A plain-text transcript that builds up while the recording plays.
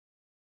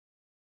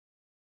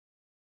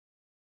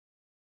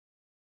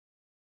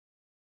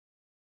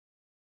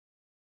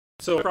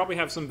So I probably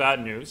have some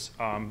bad news.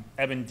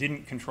 Evan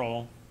didn't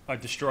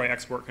destroy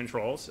export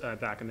controls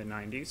back in the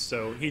 90s.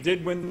 So he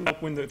did win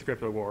the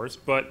crypto wars,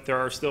 but there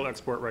are still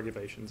export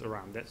regulations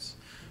around this.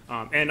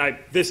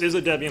 This is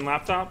a Debian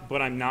laptop,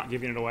 but I'm not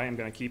giving it away. I'm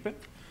going to keep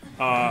it.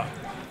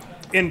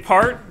 In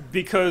part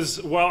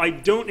because while I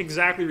don't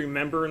exactly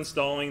remember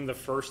installing the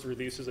first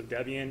releases of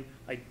Debian,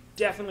 I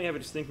definitely have a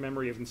distinct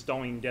memory of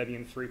installing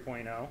Debian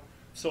 3.0.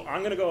 So I'm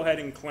going to go ahead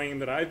and claim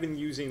that I've been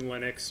using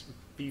Linux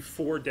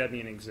before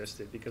Debian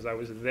existed, because I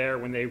was there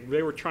when they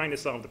were trying to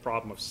solve the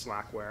problem of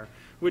Slackware,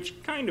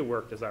 which kind of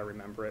worked as I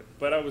remember it,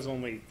 but I was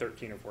only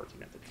 13 or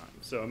 14 at the time,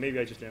 so maybe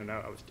I just didn't know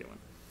what I was doing.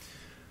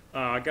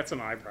 I got some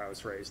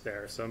eyebrows raised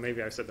there, so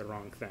maybe I said the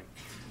wrong thing.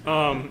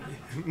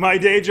 My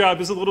day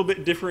job is a little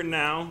bit different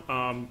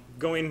now,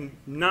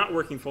 not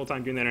working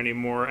full-time doing that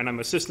anymore, and I'm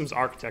a systems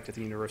architect at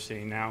the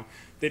university now.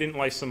 They didn't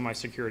like some of my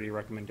security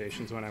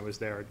recommendations when I was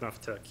there enough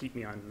to keep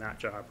me on that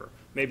job, or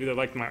maybe they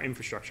liked my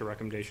infrastructure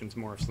recommendations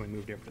more, so they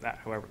moved over to that,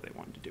 however they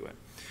wanted to do it.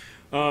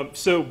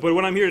 But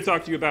what I'm here to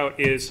talk to you about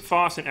is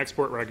FOSS and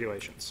export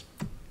regulations.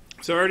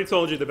 So I already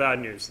told you the bad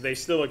news. They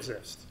still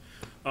exist.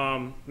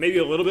 Maybe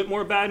a little bit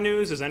more bad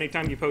news is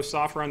anytime you post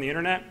software on the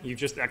internet, you've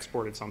just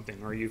exported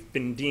something, or you've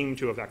been deemed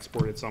to have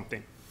exported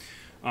something.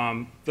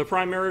 The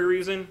primary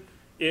reason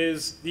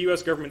is the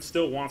US government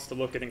still wants to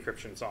look at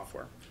encryption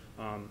software.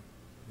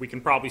 We can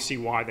probably see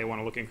why they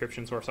want to look at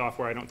encryption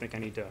software. I don't think I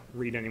need to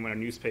read anyone a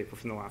newspaper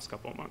from the last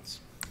couple of months.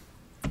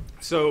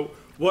 So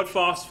what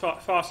FOSS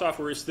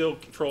software is still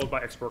controlled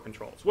by export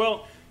controls?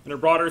 Well, in a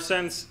broader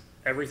sense,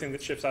 everything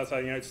that ships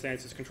outside the United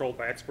States is controlled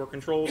by export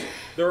controls.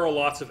 There are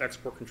lots of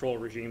export control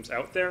regimes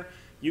out there.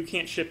 You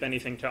can't ship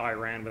anything to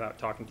Iran without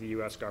talking to the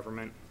US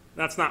government.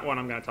 That's not what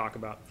I'm going to talk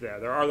about today.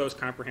 There are those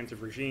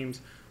comprehensive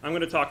regimes. I'm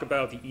going to talk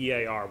about the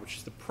EAR, which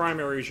is the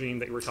primary regime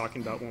that we're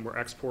talking about when we're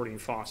exporting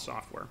FOSS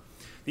software.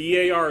 The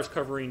EAR is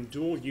covering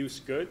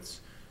dual-use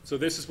goods. So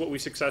this is what we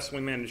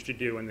successfully managed to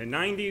do. In the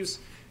 90s,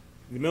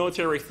 the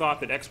military thought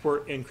that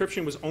export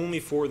encryption was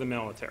only for the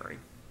military.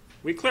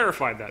 We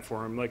clarified that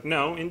for them. Like,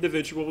 no,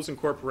 individuals and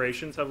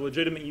corporations have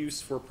legitimate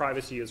use for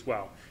privacy as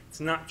well. It's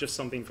not just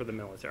something for the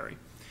military.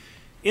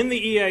 In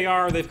the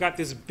EAR, they've got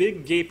this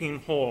big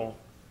gaping hole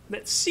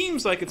that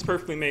seems like it's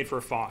perfectly made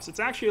for FOSS. It's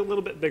actually a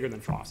little bit bigger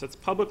than FOSS. It's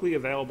publicly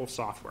available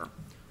software.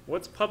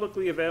 What's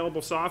publicly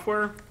available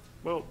software?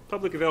 Well,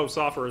 publicly available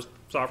software is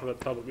software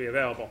that's publicly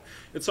available.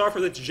 It's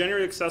software that's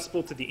generally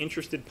accessible to the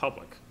interested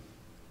public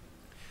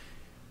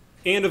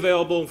and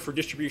available for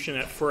distribution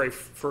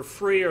for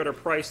free or at a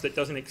price that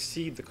doesn't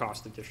exceed the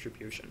cost of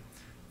distribution.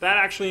 That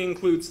actually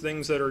includes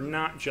things that are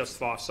not just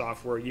FOSS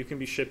software. You can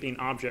be shipping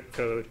object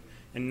code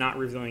and not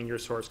revealing your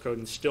source code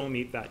and still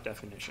meet that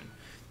definition.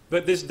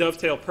 But this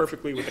dovetails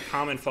perfectly with the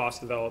common FOSS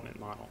development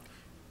model.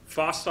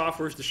 FOSS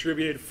software is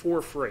distributed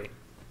for free.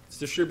 It's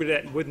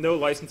distributed with no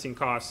licensing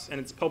costs, and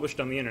it's published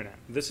on the internet.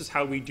 This is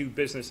how we do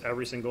business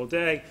every single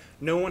day.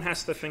 No one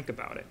has to think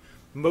about it.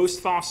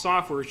 Most FOSS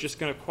software is just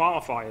going to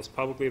qualify as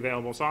publicly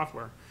available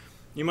software.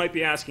 You might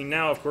be asking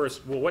now, of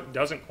course, well, what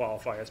doesn't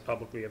qualify as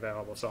publicly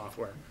available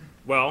software?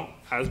 Well,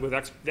 as with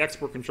the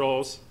export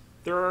controls,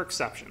 there are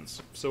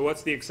exceptions. So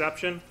what's the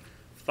exception?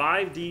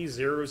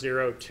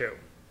 5D002.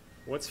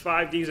 What's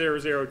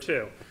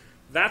 5D002?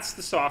 That's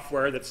the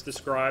software that's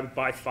described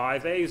by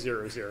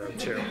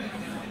 5A002.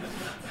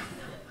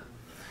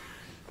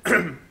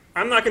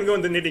 I'm not going to go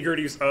into the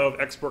nitty-gritties of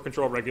export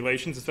control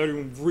regulations. If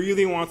anyone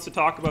really wants to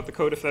talk about the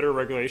Code of Federal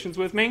Regulations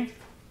with me,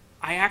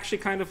 I actually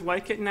kind of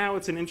like it now.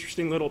 It's an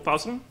interesting little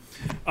puzzle.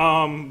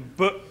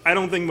 But I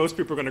don't think most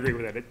people are going to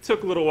agree with it. It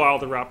took a little while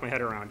to wrap my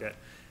head around it.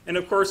 And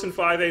of course, in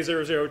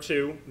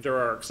 5A002, there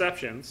are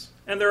exceptions.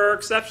 And there are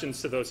exceptions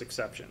to those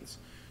exceptions.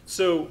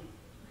 So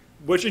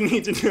what you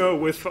need to know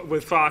with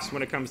FOSS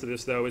when it comes to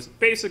this, though, is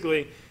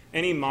basically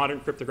any modern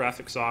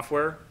cryptographic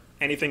software,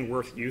 anything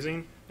worth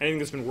using, anything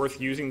that's been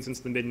worth using since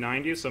the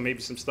mid-90s, so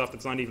maybe some stuff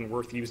that's not even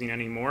worth using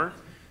anymore,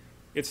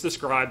 it's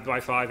described by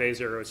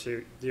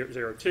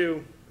 5A002,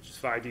 which is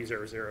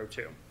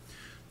 5D002.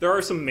 There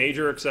are some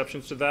major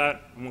exceptions to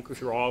that. I won't go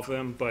through all of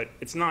them, but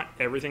it's not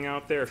everything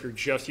out there. If you're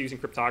just using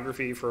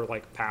cryptography for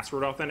like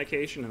password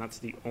authentication and that's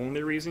the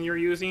only reason you're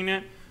using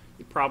it,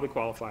 you probably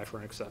qualify for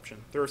an exception.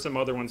 There are some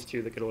other ones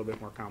too that get a little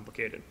bit more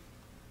complicated.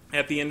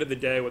 At the end of the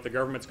day, what the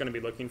government's going to be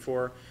looking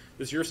for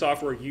is your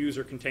software use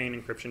or contain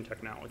encryption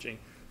technology.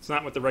 It's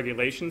not what the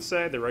regulations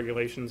say. The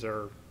regulations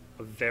are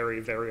a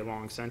very, very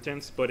long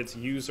sentence, but it's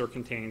use or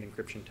contain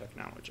encryption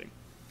technology.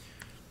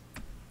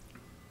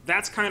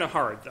 That's kind of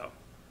hard, though.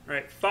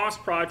 Right? FOSS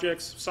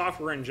projects,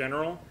 software in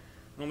general,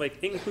 it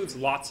includes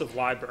lots of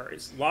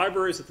libraries.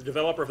 Libraries that the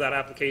developer of that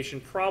application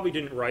probably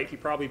didn't write. He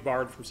probably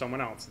borrowed from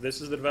someone else.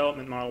 This is the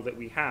development model that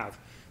we have.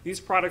 These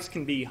products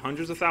can be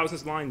hundreds of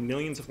thousands of lines,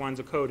 millions of lines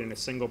of code in a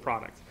single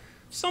product.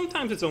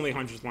 Sometimes it's only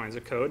hundreds of lines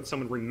of code.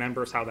 Someone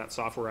remembers how that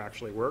software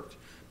actually worked.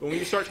 But when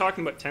you start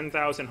talking about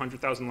 10,000,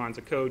 100,000 lines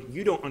of code,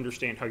 you don't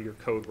understand how your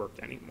code worked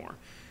anymore.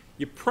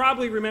 You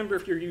probably remember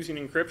if you're using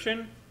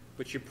encryption,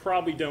 but you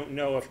probably don't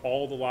know if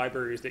all the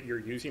libraries that you're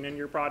using in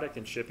your product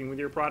and shipping with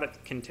your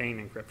product contain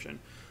encryption.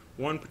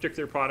 one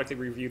particular product that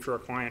we reviewed for a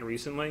client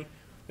recently,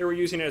 they were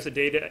using it as a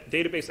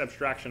database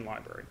abstraction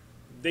library.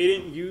 They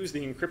didn't use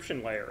the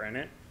encryption layer in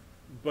it,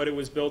 but it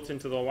was built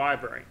into the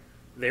library.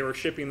 They were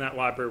shipping that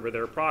library with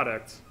their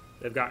product.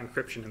 They've got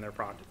encryption in their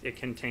product. It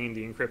contained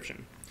the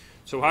encryption.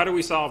 So how do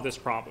we solve this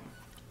problem?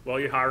 Well,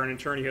 you hire an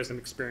attorney who has some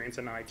experience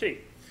in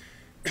IT.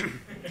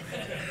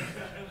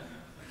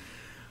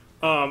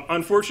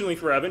 Unfortunately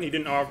for Evan, he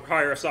didn't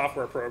hire a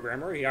software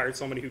programmer. He hired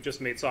somebody who just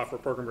made software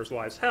programmers'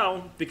 lives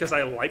hell, because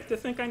I like to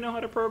think I know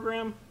how to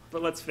program,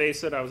 but let's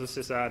face it, I was a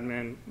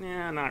sysadmin.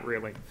 Not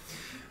really.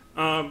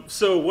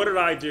 So what did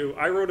I do?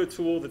 I wrote a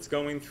tool that's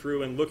going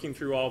through and looking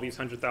through all these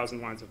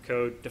 100,000 lines of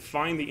code to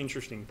find the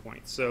interesting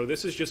points. So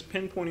this is just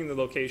pinpointing the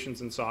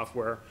locations in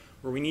software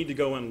where we need to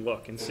go and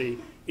look and see,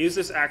 is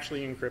this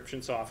actually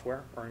encryption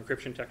software or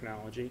encryption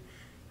technology?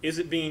 Is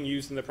it being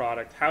used in the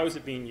product? How is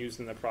it being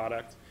used in the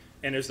product?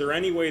 And is there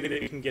any way that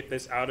it can get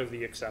this out of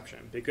the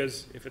exception?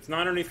 Because if it's not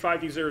underneath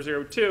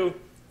 5D002,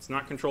 it's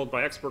not controlled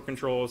by export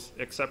controls,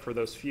 except for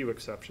those few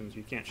exceptions.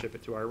 You can't ship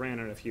it to Iran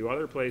and a few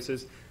other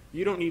places.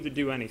 You don't need to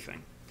do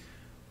anything.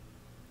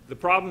 The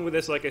problem with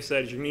this, like I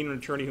said, is you need an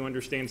attorney who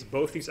understands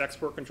both these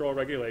export control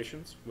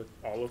regulations with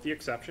all of the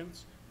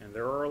exceptions, and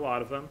there are a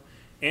lot of them,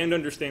 and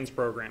understands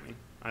programming.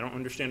 I don't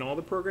understand all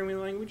the programming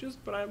languages,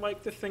 but I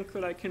like to think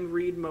that I can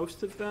read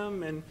most of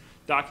them, and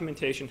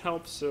documentation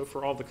helps. So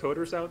for all the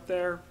coders out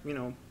there, you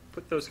know,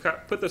 put those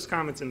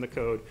comments in the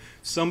code.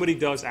 Somebody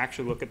does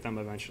actually look at them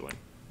eventually.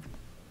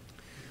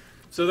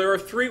 So there are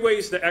 3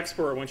 ways to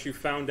export once you've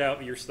found out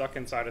that you're stuck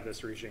inside of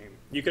this regime.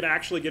 You could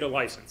actually get a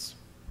license.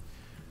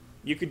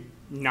 You could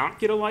not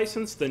get a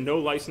license, the no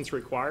license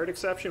required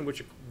exception,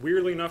 which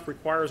weirdly enough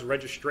requires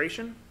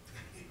registration.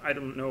 I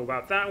don't know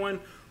about that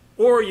one.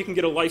 Or you can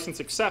get a license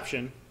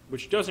exception,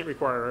 which doesn't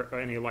require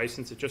any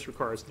license. It just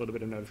requires a little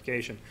bit of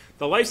notification.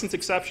 The license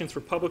exceptions for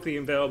publicly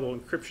available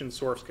encryption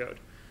source code.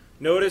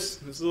 Notice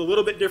this is a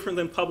little bit different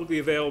than publicly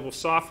available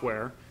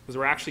software, because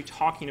we're actually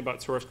talking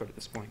about source code at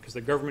this point, because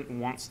the government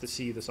wants to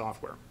see the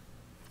software.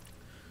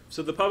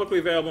 So the publicly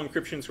available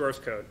encryption source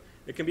code,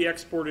 it can be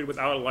exported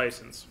without a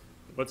license.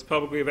 What's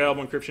publicly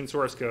available encryption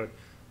source code?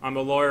 I'm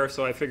a lawyer,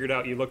 so I figured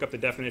out you look up the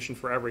definition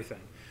for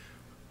everything.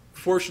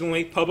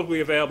 Fortunately,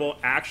 publicly available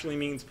actually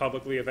means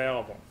publicly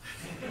available.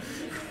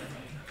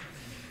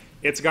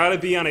 It's got to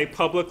be on a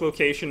public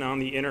location on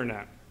the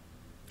internet.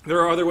 There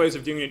are other ways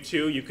of doing it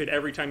too. You could,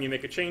 every time you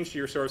make a change to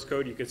your source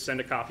code, you could send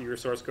a copy of your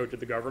source code to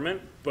the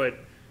government, but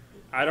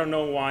I don't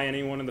know why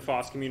anyone in the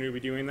FOSS community would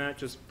be doing that.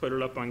 Just put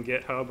it up on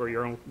GitHub or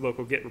your own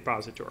local Git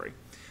repository.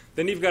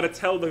 Then you've got to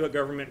tell the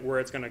government where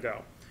it's going to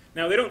go.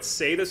 Now, they don't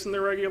say this in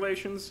the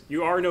regulations.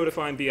 You are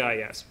notifying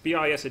BIS.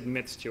 BIS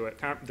admits to it.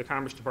 The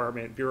Commerce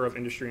Department, Bureau of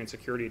Industry and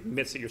Security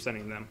admits that you're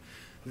sending them.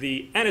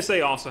 The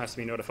NSA also has to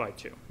be notified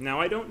too. Now,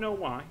 I don't know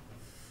why.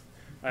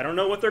 I don't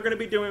know what they're going to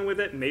be doing with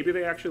it. Maybe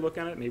they actually look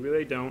at it. Maybe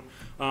they don't.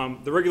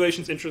 The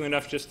regulations, interestingly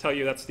enough, just tell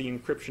you that's the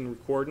encryption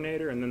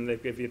coordinator, and then they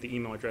give you the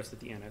email address at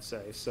the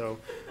NSA. So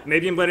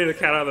maybe I'm letting the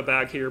cat out of the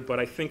bag here, but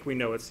I think we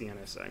know it's the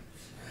NSA.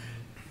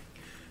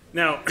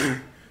 Now,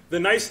 the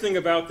nice thing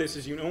about this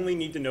is you only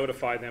need to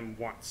notify them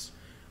once.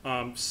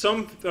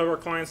 Some of our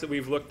clients that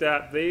we've looked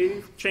at,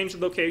 they've changed the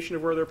location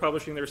of where they're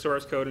publishing their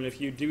source code, and if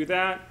you do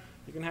that,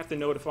 you're going to have to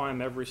notify them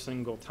every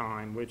single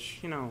time, which,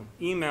 you know,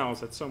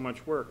 emails, that's so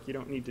much work. You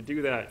don't need to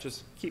do that.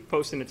 Just keep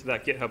posting it to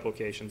that GitHub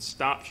location.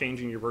 Stop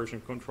changing your version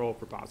control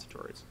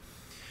repositories.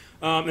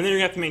 And then you're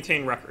going to have to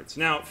maintain records.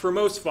 Now, for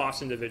most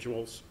FOSS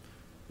individuals,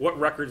 what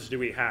records do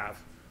we have?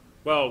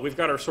 Well, we've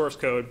got our source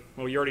code.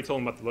 Well, you already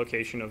told them about the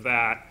location of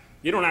that.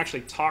 You don't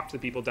actually talk to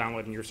the people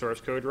downloading your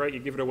source code, right? You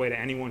give it away to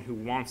anyone who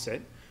wants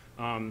it.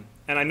 And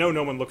I know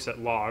no one looks at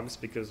logs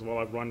because, well,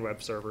 I've run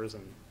web servers,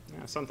 and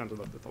sometimes I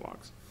look at the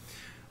logs.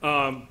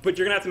 But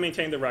you're going to have to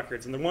maintain the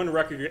records. And the one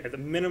record at the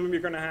minimum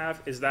you're going to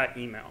have is that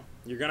email.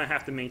 You're going to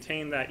have to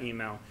maintain that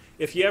email.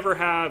 If you ever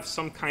have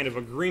some kind of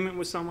agreement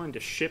with someone to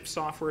ship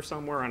software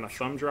somewhere on a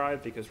thumb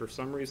drive because for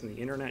some reason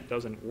the internet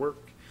doesn't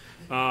work,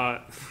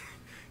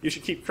 you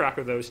should keep track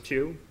of those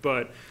too.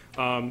 But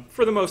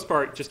for the most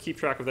part, just keep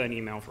track of that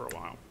email for a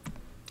while.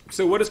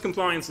 So what does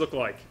compliance look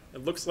like?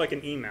 It looks like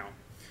an email.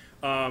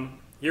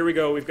 Here we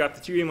go. We've got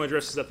the 2 email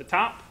addresses at the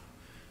top.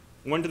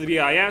 One to the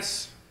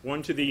BIS,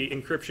 one to the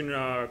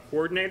encryption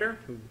coordinator,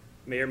 who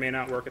may or may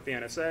not work at the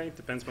NSA.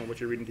 Depends on what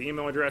you're reading to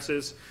email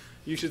addresses.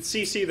 You should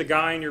CC the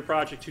guy in your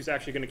project who's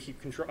actually going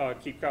to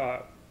keep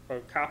a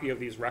copy of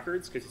these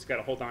records, because he's got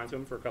to hold on to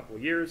them for a couple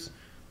of years.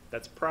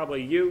 That's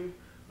probably you.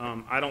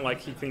 I don't like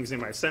keep things in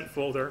my sent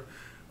folder.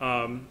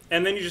 And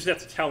then you just have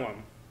to tell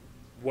them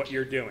what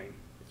you're doing.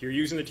 If you're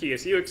using the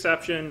TSU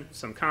exception,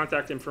 some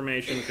contact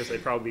information, because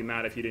they'd probably be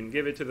mad if you didn't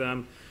give it to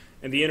them,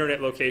 and the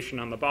internet location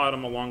on the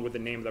bottom along with the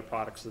name of the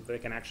product so that they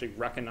can actually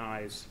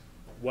recognize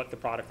what the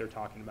product they're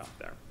talking about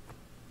there.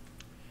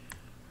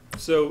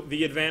 So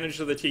the advantage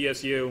of the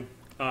TSU,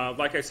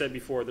 like I said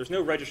before, there's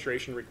no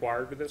registration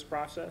required with this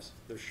process.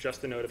 There's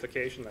just a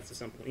notification. That's a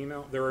simple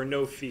email. There are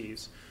no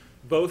fees.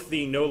 Both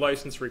the no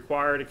license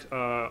required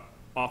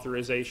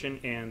authorization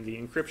and the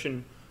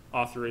encryption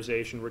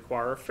authorization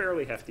require a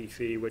fairly hefty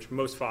fee, which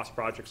most FOSS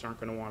projects aren't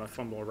going to want to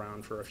fumble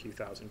around for a few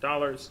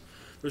 $1,000s.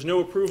 There's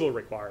no approval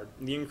required.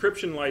 The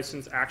encryption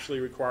license actually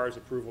requires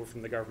approval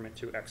from the government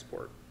to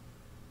export.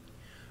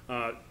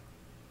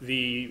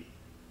 The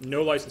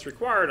no license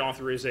required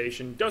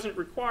authorization doesn't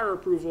require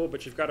approval,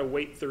 but you've got to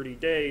wait 30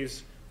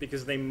 days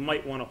because they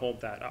might want to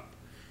hold that up.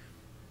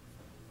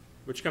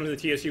 Which comes to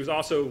the TSU is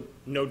also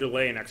no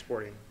delay in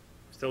exporting.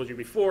 As I told you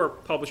before,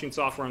 publishing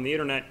software on the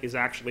internet is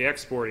actually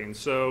exporting.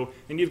 So,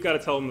 and you've got to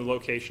tell them the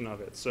location of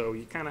it. So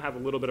you kind of have a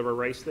little bit of a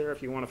race there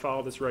if you want to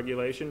follow this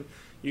regulation.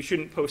 You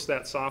shouldn't post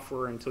that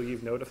software until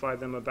you've notified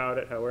them about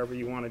it, however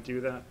you want to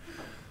do that.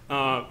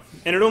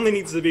 And it only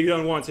needs to be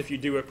done once if you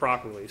do it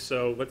properly.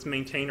 So let's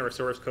maintain our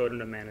source code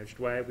in a managed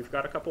way. We've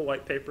got a couple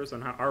white papers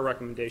on our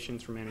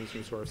recommendations for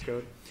managing source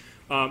code.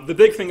 The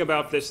big thing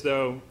about this,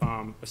 though,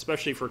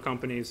 especially for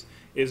companies,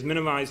 is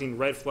minimizing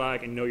red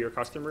flag and know your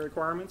customer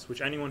requirements,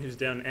 which anyone who's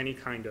done any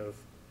kind of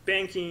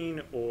banking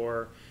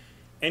or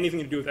anything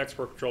to do with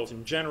export controls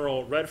in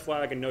general, red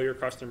flag and know your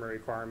customer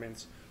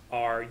requirements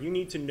are you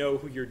need to know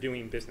who you're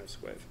doing business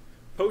with.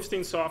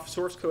 Posting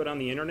source code on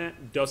the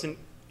internet doesn't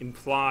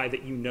imply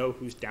that you know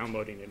who's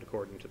downloading it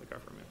according to the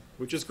government,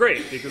 which is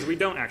great because we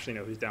don't actually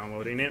know who's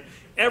downloading it.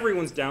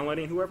 Everyone's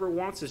downloading, whoever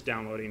wants is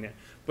downloading it.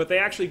 But they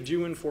actually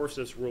do enforce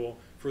this rule.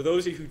 For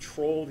those of you who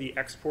troll the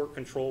export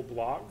control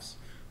blogs,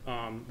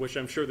 which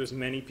I'm sure there's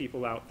many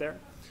people out there,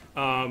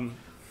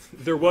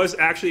 there was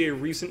actually a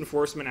recent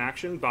enforcement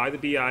action by the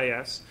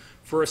BIS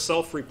for a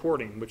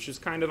self-reporting, which is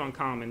kind of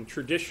uncommon.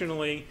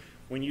 Traditionally,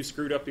 when you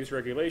screwed up these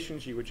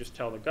regulations, you would just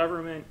tell the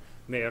government,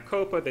 mea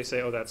culpa, they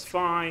say, oh, that's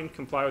fine,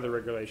 comply with the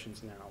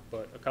regulations now.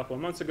 But a couple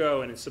of months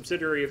ago, a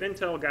subsidiary of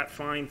Intel got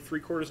fined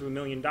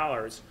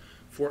 $750,000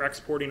 for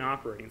exporting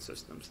operating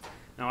systems.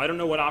 Now, I don't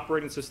know what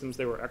operating systems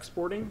they were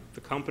exporting.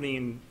 The company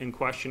in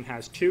question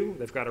has two.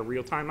 They've got a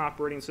real-time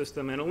operating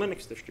system and a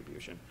Linux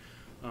distribution.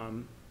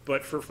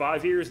 But for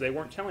 5 years, they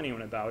weren't telling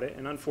anyone about it,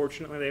 and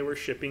unfortunately, they were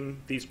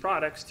shipping these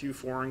products to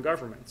foreign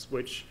governments,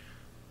 which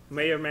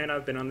may or may not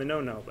have been on the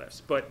no-no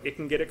list, but it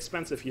can get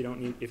expensive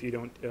if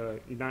you're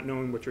not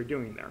knowing what you're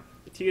doing there.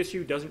 The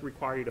TSU doesn't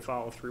require you to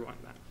follow through on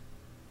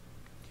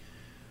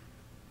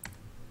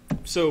that.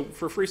 So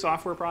for free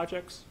software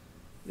projects,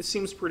 this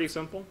seems pretty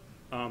simple.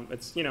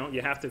 It's,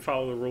 you have to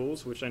follow the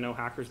rules, which I know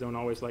hackers don't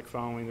always like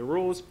following the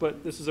rules,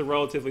 but this is a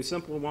relatively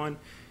simple one,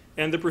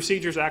 and the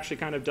procedures actually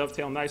kind of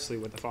dovetail nicely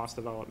with the FOSS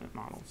development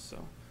models. So,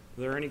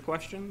 are there any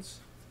questions?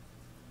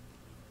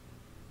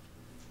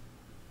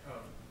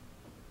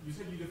 You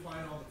said you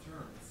define all the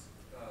terms,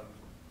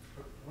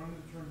 but one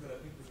of the terms that I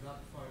think was not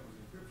defined was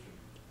encryption.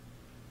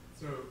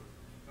 So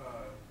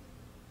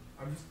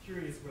I'm just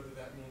curious whether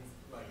that means,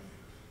 like,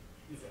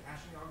 is a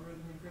hashing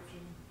algorithm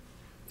encryption?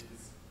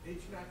 Is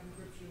HMAC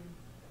encryption?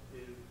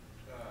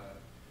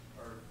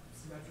 Are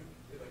symmetric,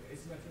 like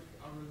asymmetric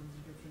algorithms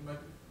encryption? Like,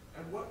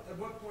 at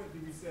what point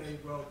do we say,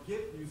 well,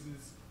 Git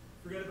uses,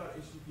 forget about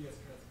HTTPS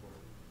transport,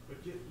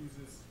 but Git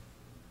uses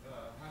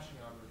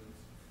hashing algorithms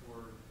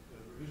for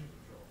the revision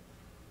control?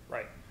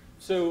 Right.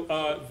 So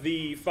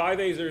the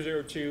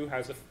 5A002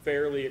 has a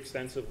fairly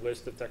extensive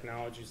list of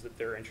technologies that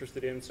they're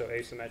interested in. So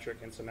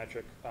asymmetric and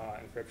symmetric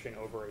encryption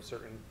over a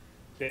certain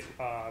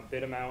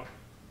bit amount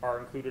are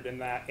included in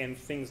that, and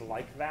things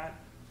like that.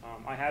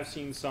 I have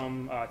seen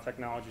some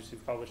technologies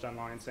who've published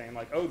online saying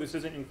like, oh, this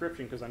isn't encryption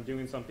because I'm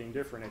doing something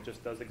different. It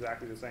just does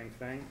exactly the same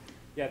thing.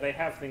 Yeah, they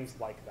have things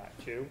like that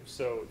too.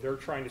 So they're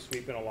trying to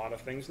sweep in a lot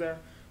of things there.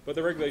 But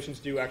the regulations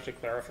do actually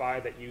clarify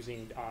that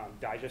using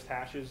digest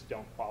hashes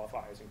don't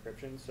qualify as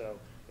encryption. So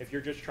if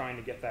you're just trying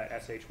to get that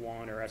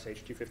SH1 or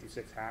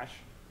SH256 hash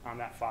on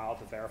that file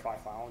to verify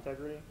file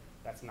integrity,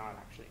 that's not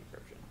actually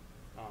encryption.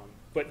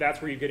 But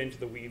that's where you get into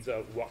the weeds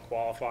of what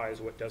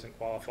qualifies, what doesn't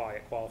qualify.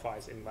 It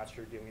qualifies unless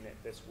you're doing it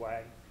this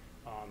way.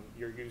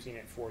 You're using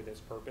it for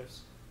this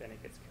purpose, then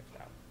it gets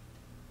kicked out.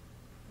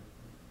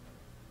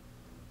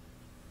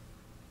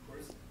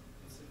 Where's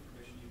this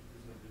information you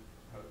presented?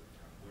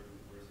 Where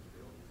is it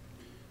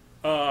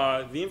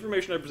available? The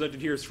information I presented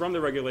here is from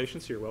the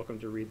regulations, so you're welcome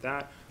to read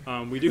that.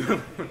 We do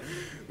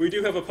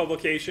have a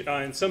publication,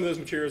 and some of those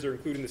materials are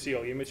included in the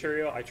CLE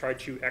material. I tried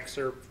to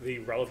excerpt the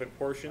relevant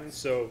portions.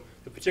 So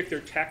the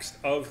particular text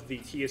of the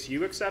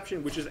TSU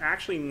exception, which is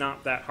actually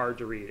not that hard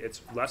to read.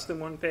 It's less than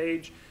 1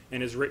 page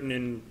and is written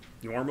in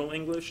normal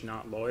English,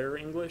 not lawyer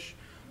English.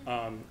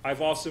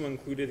 I've also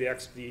included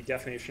the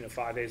definition of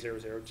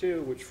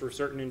 5A002, which for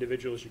certain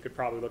individuals, you could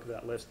probably look at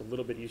that list a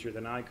little bit easier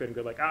than I could and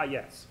go like, ah,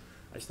 yes,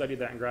 I studied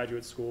that in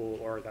graduate school,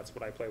 or that's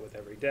what I play with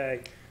every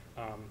day.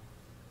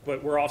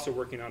 But we're also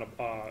working on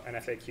an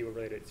FAQ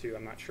related to,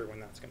 I'm not sure when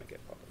that's going to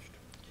get published.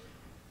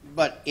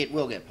 But it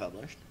will get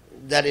published.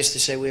 That is to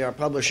say, we are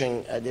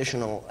publishing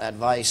additional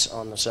advice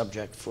on the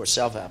subject for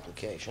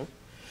self-application.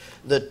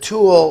 The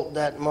tool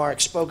that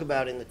Mark spoke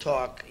about in the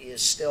talk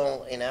is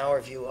still, in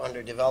our view,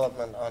 under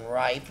development on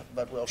RIPE,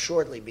 but will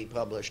shortly be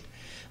published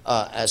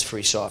as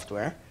free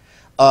software.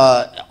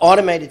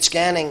 Automated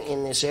scanning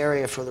in this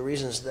area, for the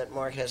reasons that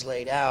Mark has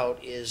laid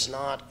out, is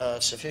not a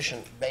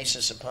sufficient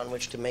basis upon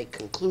which to make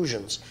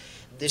conclusions.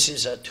 This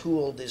is a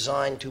tool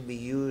designed to be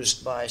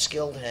used by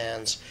skilled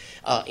hands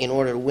in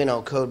order to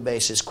winnow code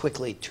bases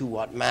quickly to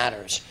what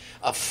matters.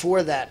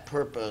 For that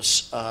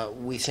purpose,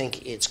 we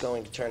think it's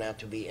going to turn out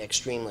to be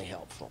extremely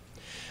helpful.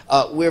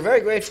 We're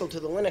very grateful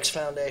to the Linux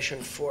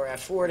Foundation for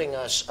affording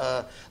us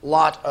a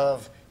lot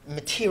of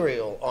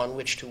material on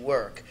which to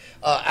work.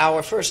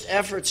 Our first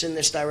efforts in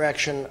this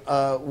direction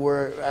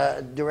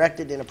were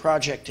directed in a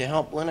project to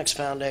help Linux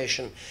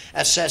Foundation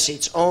assess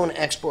its own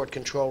export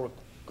control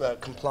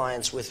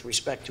compliance with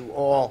respect to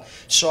all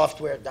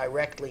software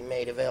directly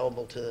made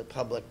available to the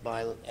public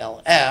by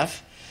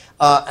LF.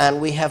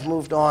 And we have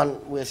moved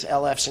on with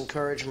LF's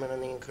encouragement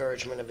and the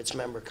encouragement of its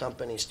member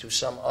companies to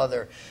some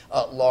other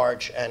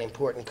large and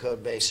important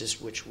code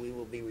bases which we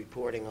will be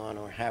reporting on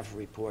or have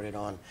reported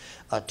on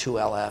to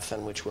LF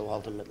and which will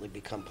ultimately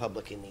become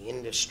public in the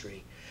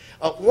industry.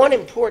 One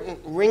important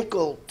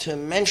wrinkle to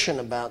mention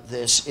about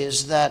this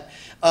is that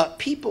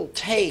people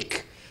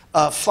take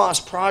FOSS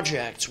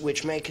projects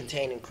which may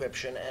contain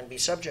encryption and be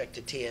subject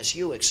to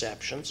TSU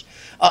exceptions,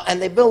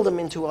 and they build them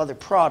into other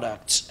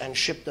products and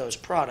ship those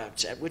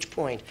products, at which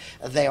point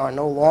they are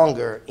no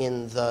longer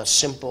in the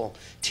simple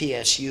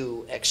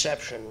TSU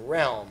exception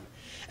realm.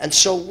 And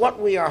so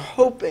what we are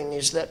hoping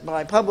is that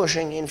by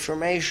publishing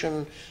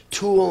information,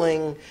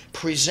 tooling,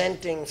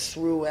 presenting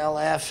through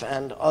LF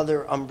and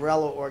other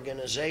umbrella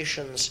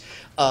organizations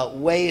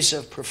ways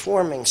of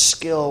performing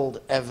skilled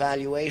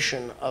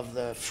evaluation of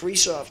the free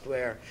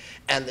software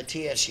and the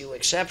TSU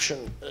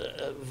exception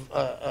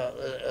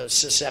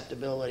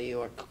susceptibility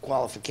or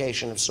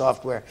qualification of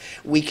software,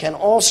 we can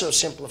also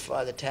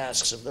simplify the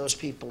tasks of those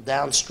people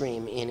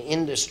downstream in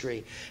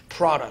industry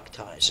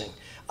productizing.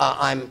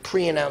 I'm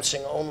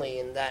pre-announcing only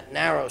in that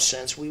narrow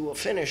sense. We will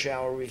finish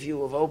our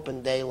review of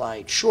Open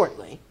Daylight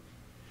shortly.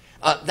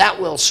 That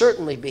will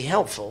certainly be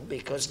helpful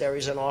because there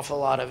is an awful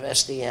lot of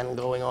SDN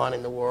going on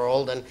in the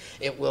world, and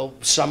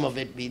some of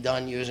it be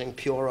done using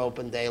pure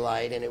Open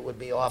Daylight, and it would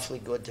be awfully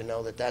good to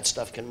know that that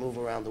stuff can move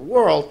around the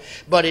world.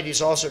 But it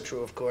is also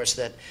true, of course,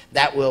 that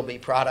that will be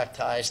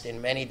productized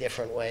in many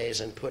different ways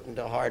and put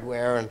into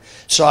hardware and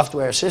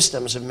software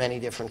systems of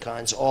many different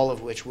kinds, all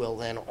of which will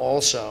then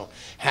also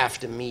have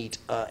to meet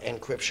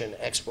encryption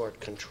export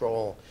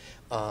control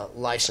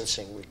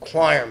licensing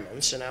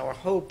requirements, and our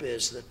hope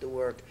is that the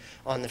work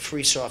on the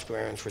free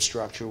software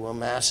infrastructure will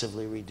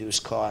massively reduce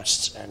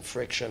costs and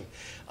friction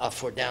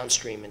for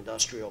downstream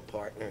industrial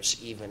partners,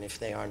 even if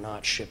they are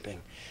not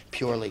shipping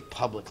purely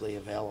publicly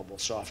available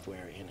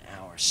software in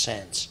our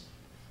sense.